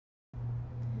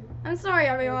I'm sorry,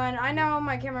 everyone. I know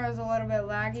my camera is a little bit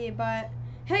laggy, but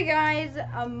hey, guys,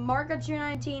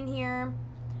 Marco219 here.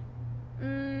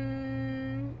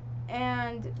 And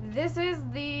this is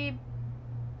the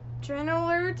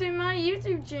trailer to my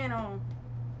YouTube channel.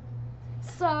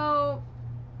 So,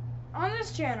 on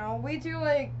this channel, we do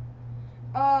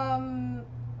tons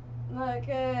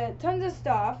of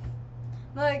stuff.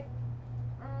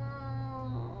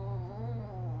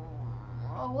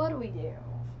 What do we do?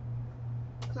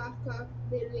 Cough, cough,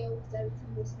 video with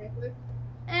everything was sniper.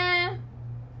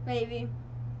 Maybe.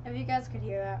 If you guys could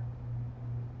hear that.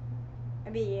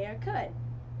 Maybe you could.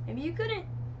 Maybe you couldn't.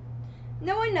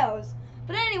 No one knows.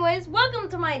 But anyways, welcome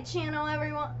to my channel,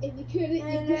 everyone. If you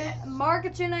couldn't, you could.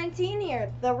 Marco219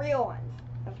 here, the real one,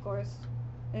 of course.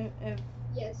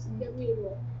 Yes, the real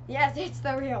one. Yes, it's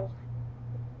the real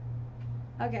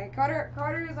one. Okay,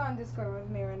 Carter is on Discord with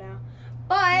me right now.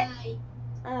 But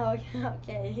oh,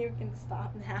 okay, you can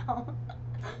stop now.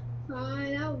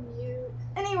 Fine, I'll mute.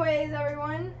 Anyways,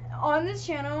 everyone, on this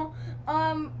channel,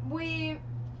 we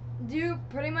do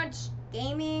pretty much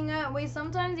gaming. We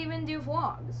sometimes even do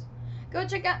vlogs. Go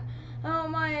check out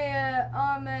my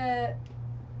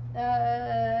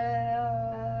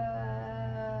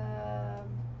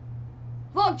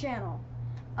vlog channel.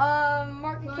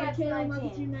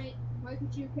 MarketCats19.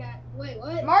 Wait,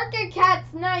 what?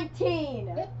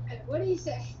 MarketCats19. What do you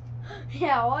say?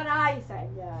 Yeah, what I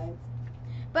said, guys.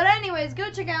 But anyways, go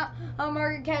check out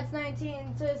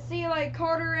MarketCats19 to see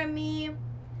Carter and me,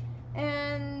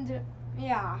 and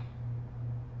yeah.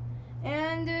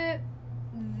 And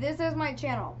this is my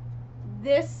channel.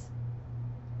 This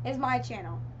is my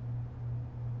channel.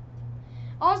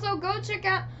 Also, go check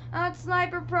out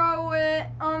Sniper Pro with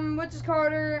which is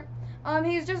Carter.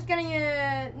 He's just getting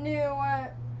a new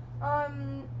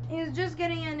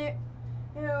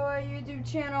YouTube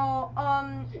channel.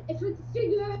 If I could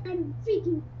figure out how to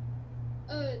freaking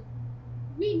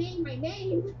rename my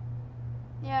name.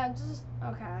 Yeah, just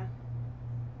okay.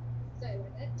 Sorry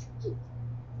about that.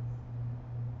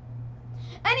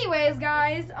 Anyways,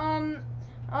 guys, on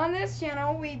this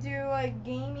channel we do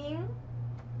gaming,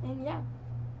 and yeah,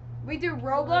 we do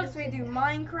Roblox, we do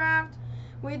Minecraft,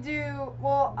 we do,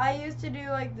 well, I used to do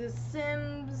The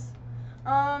Sims,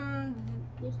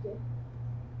 Used to.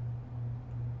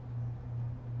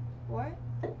 What?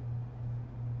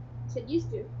 Said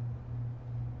used to.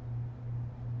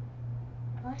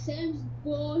 Sims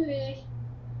boy.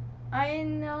 I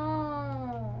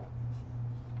know.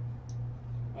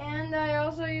 And I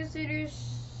also used to do,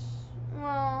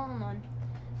 well, hold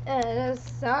on.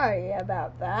 Sorry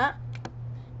about that.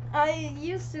 I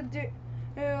used to do,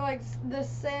 The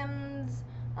Sims,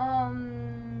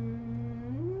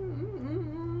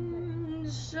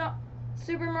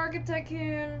 Supermarket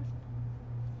Tycoon,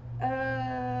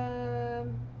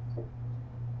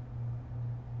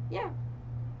 yeah.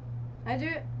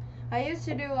 I used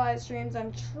to do live streams.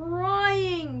 I'm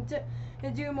trying to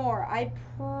do more. I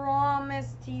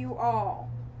promise to you all.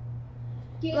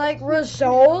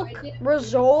 Razolk,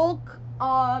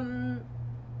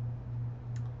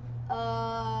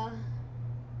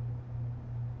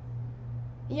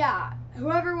 yeah,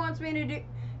 whoever wants me to do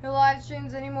live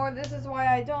streams anymore, this is why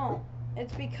I don't.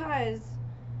 It's because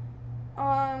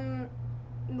the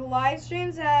live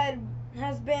streams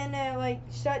has been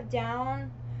shut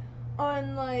down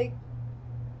on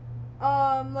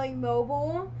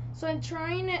mobile, so I'm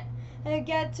trying to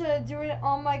get to do it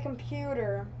on my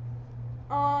computer.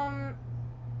 I'm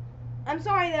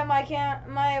sorry that my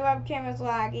webcam is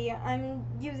laggy. I'm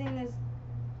using this.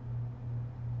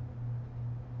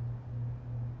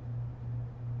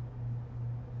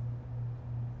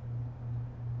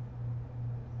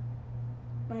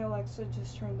 My Alexa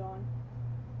just turned on.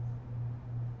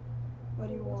 What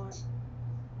do you want?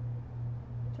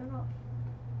 Turn off.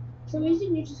 For some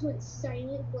reason you just went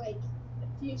silent for a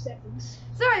few seconds.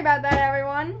 Sorry about that,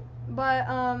 everyone. But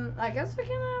I guess we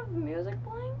can have music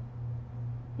playing.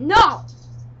 No,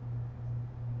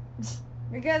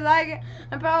 because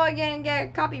I'm probably gonna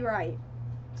get copyright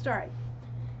strike.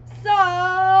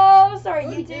 So sorry,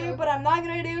 YouTube, but I'm not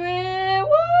gonna do it.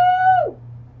 Woo!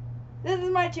 This is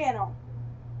my channel.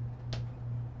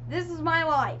 This is my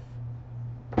life.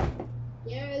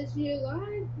 Yeah, this is your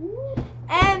life. Woo.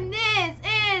 And this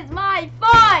is my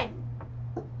fun.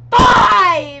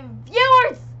 5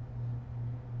 viewers.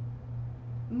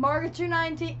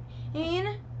 Marco219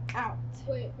 out.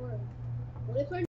 Wait, hold on. What if I